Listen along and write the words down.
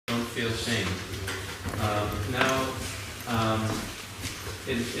feel shame. Now,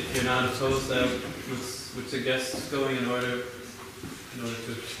 if you're not opposed, I would suggest going in order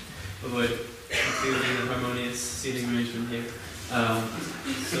to avoid confusing the harmonious seating arrangement here.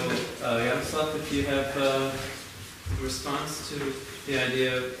 Jaroslav, if you have a response to the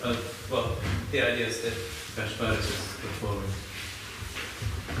idea of, well, the ideas that Postfašismus just put forward.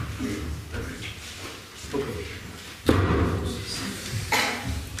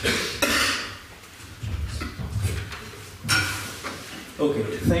 Okay,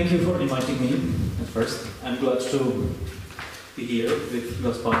 thank you for inviting me at first. I'm glad to be here with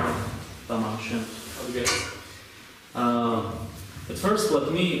Gaspar, Tamás and other guests. At first,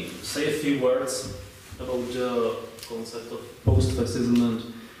 let me say a few words about the concept of post-fascism and,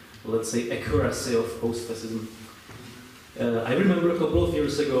 let's say, accuracy of post-fascism. I remember a couple of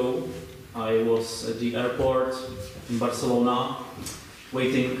years ago, I was at the airport in Barcelona,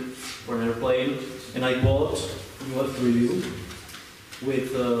 waiting for an airplane, and I bought a left review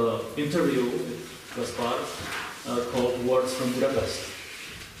with an interview with Gaspar called Words from Budapest.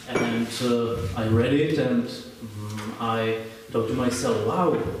 And I read it and I thought to myself,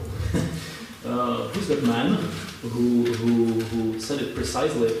 wow, who's that man who said it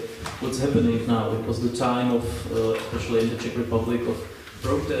precisely what's happening now? It was the time of, especially in the Czech Republic, of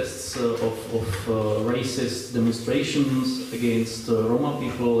protests, of racist demonstrations against Roma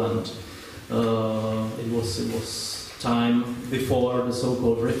people, and it was time before the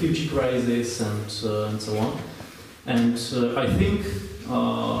so-called refugee crisis and so on. And I think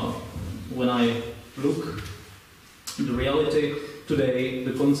when I look at the reality today,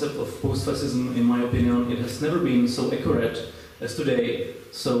 the concept of post-fascism, in my opinion, it has never been so accurate as today.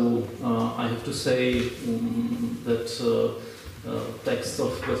 So I have to say that texts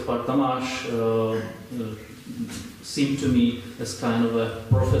of Gaspar Tamás seem to me as kind of a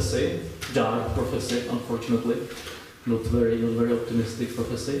prophecy, dark prophecy, unfortunately. Not very optimistic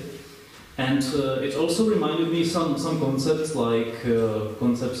prophecy, and it also reminded me some concepts like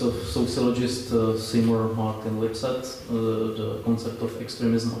concepts of sociologist Seymour Martin Lipset, the concept of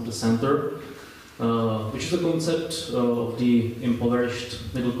extremism of the center, which is a concept of the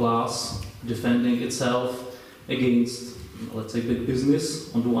impoverished middle class defending itself against, let's say, big business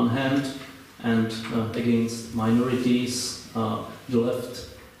on the one hand, and against minorities, the left,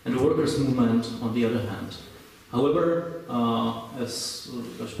 and the workers' movement on the other hand. However, as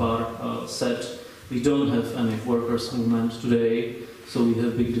Gaspar said, we don't have any workers' movement today, so we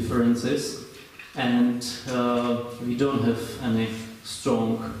have big differences, and we don't have any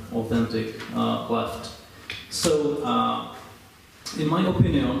strong, authentic left. So, in my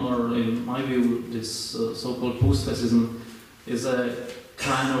opinion, or in my view, this so-called post-fascism is a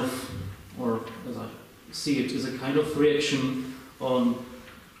kind of, or as I see it, is a kind of reaction on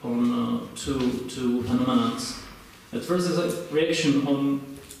two phenomena. At first, is a reaction on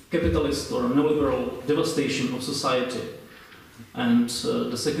capitalist or neoliberal devastation of society, and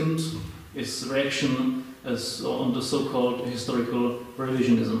the second is reaction on the so-called historical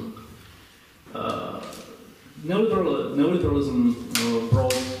revisionism. Neoliberalism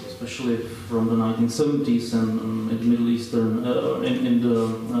brought, especially from the 1970s and in the Middle Eastern, in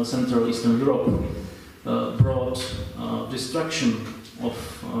the Central Eastern Europe, brought destruction of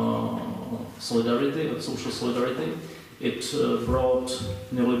solidarity, of social solidarity. It brought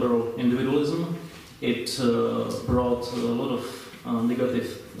neoliberal individualism. It brought a lot of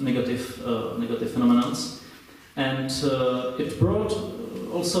negative phenomena, and it brought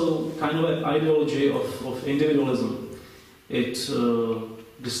also kind of an ideology of individualism. It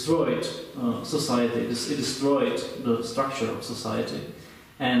destroyed society. It destroyed the structure of society,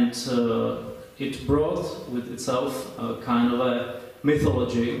 and it brought with itself a kind of a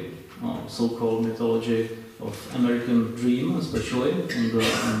mythology, so-called mythology of American dream, especially in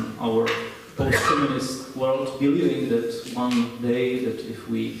our post-feminist world, believing that one day that if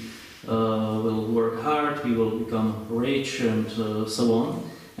we will work hard, we will become rich and so on.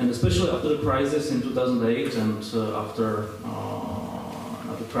 And especially after the crisis in 2008 and after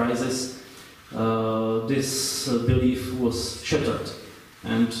the crisis, this belief was shattered.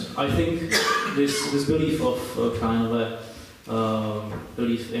 And I think this belief of kind of a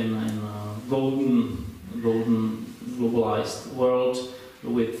belief in a golden globalized world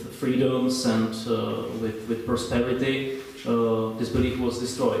with freedoms and with prosperity, this belief was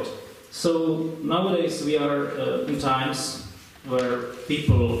destroyed. So nowadays we are in times where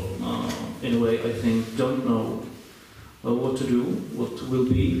people, in a way, I think, don't know what to do, what will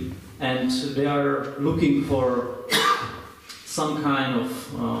be, and they are looking for some kind of,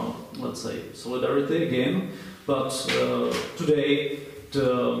 let's say, solidarity again. But today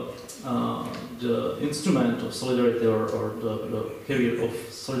the instrument of solidarity or the career of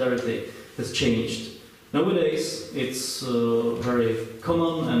solidarity has changed. Nowadays, it's very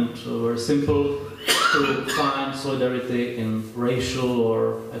common and very simple to find solidarity in racial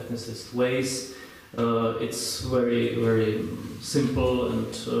or ethnicist ways. It's very, very simple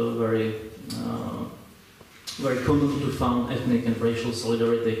and very common to find ethnic and racial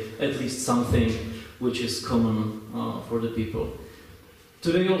solidarity, at least something which is common for the people.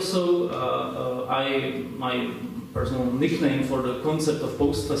 Today also, my personal nickname for the concept of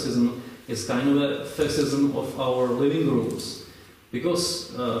post-fascism is kind of a fascism of our living rooms,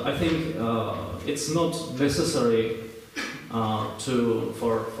 because I think it's not necessary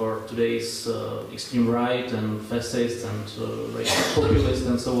for today's extreme right and fascist and populist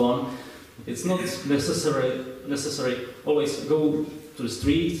and so on. It's not necessary always go to the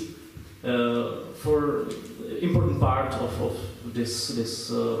street. For important part of this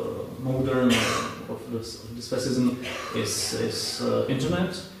modern of this fascism is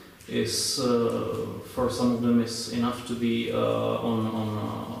internet. For some of them is enough to be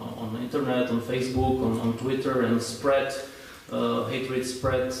on the internet, on Facebook, on Twitter, and spread hatred,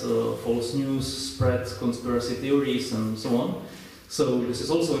 spread false news, spread conspiracy theories, and so on. So this is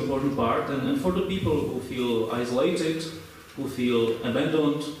also an important part, and for the people who feel isolated, who feel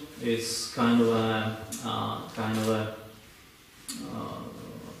abandoned, it's kind of a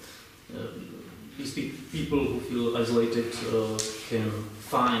these people who feel isolated can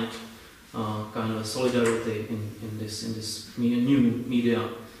find kind of a solidarity in this new media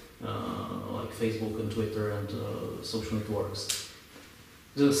like Facebook and Twitter and social networks.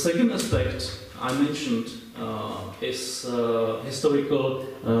 The second aspect I mentioned is historical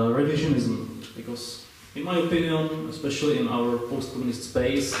revisionism, because in my opinion, especially in our post-communist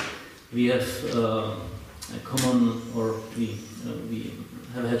space, we have a common, or we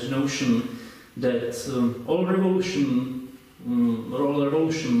have had notion that all revolutions,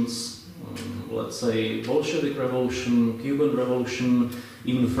 let's say Bolshevik Revolution, Cuban Revolution,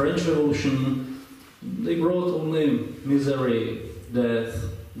 even French Revolution, they brought only misery, death.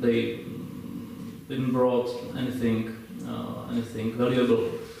 They didn't brought anything valuable.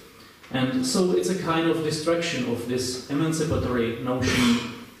 And so it's a kind of destruction of this emancipatory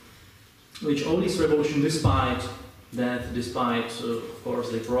notion, which all these revolutions, despite death, despite, of course,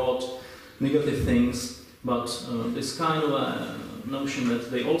 they brought negative things, but this kind of a notion that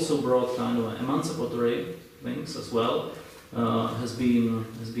they also brought kind of emancipatory things as well has been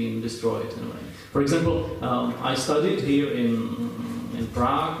destroyed in a way. For example, I studied here in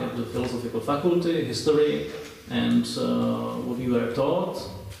Prague at the philosophical faculty, history, and what we were taught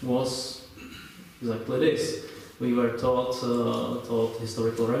was exactly this. We were taught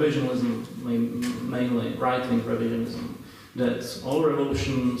historical revisionism, mainly right-wing revisionism, that all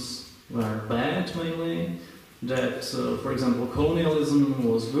revolutions were bad mainly, that, for example, colonialism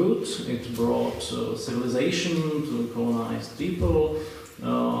was good, it brought civilization to colonized people,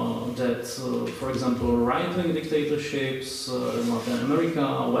 that, for example, right-wing dictatorships in Latin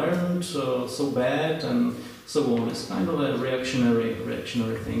America weren't so bad, and so on. It's kind of a reactionary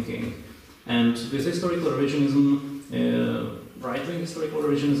thinking. And this historical revisionism, right-wing historical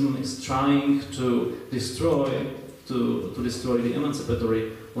revisionism, is trying to destroy the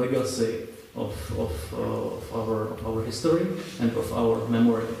emancipatory legacy of our history and of our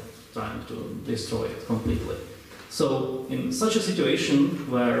memory, trying to destroy it completely. So, in such a situation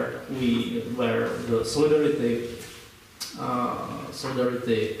where the solidarity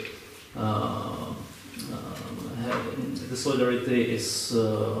is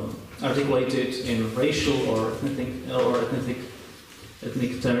articulated in racial or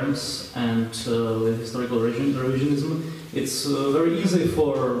ethnic terms, and with historical revisionism, it's very easy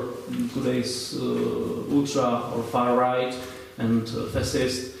for today's ultra or far right and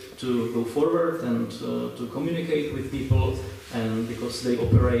fascist to go forward and to communicate with people, and because they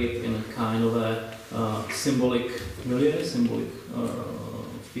operate in a kind of a symbolic milieu, symbolic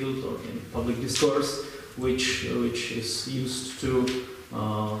field, or in public discourse, which is used to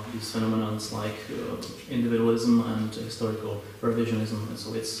these phenomena like individualism and historical revisionism, and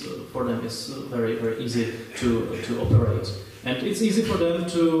so it's for them it's very easy to operate, and it's easy for them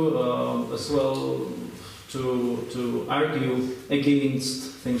to as well to argue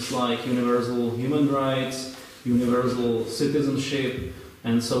against things like universal human rights, universal citizenship,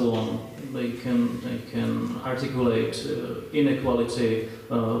 and so on. They can articulate inequality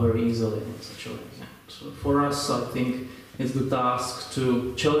very easily in such a way. And for us, I think it's the task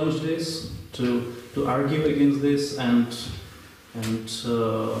to challenge this, to argue against this, and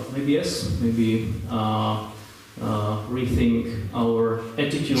maybe rethink our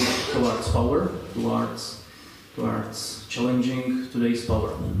attitude towards power, towards challenging today's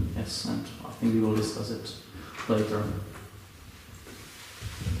power. Yes, and I think we will discuss it later.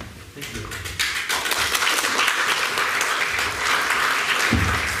 Thank you.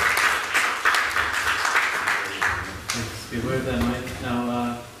 Thanks. Beware that might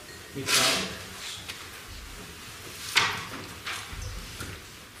now be found.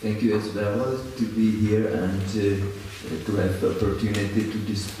 Thank you as well to be here and to have the opportunity to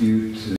dispute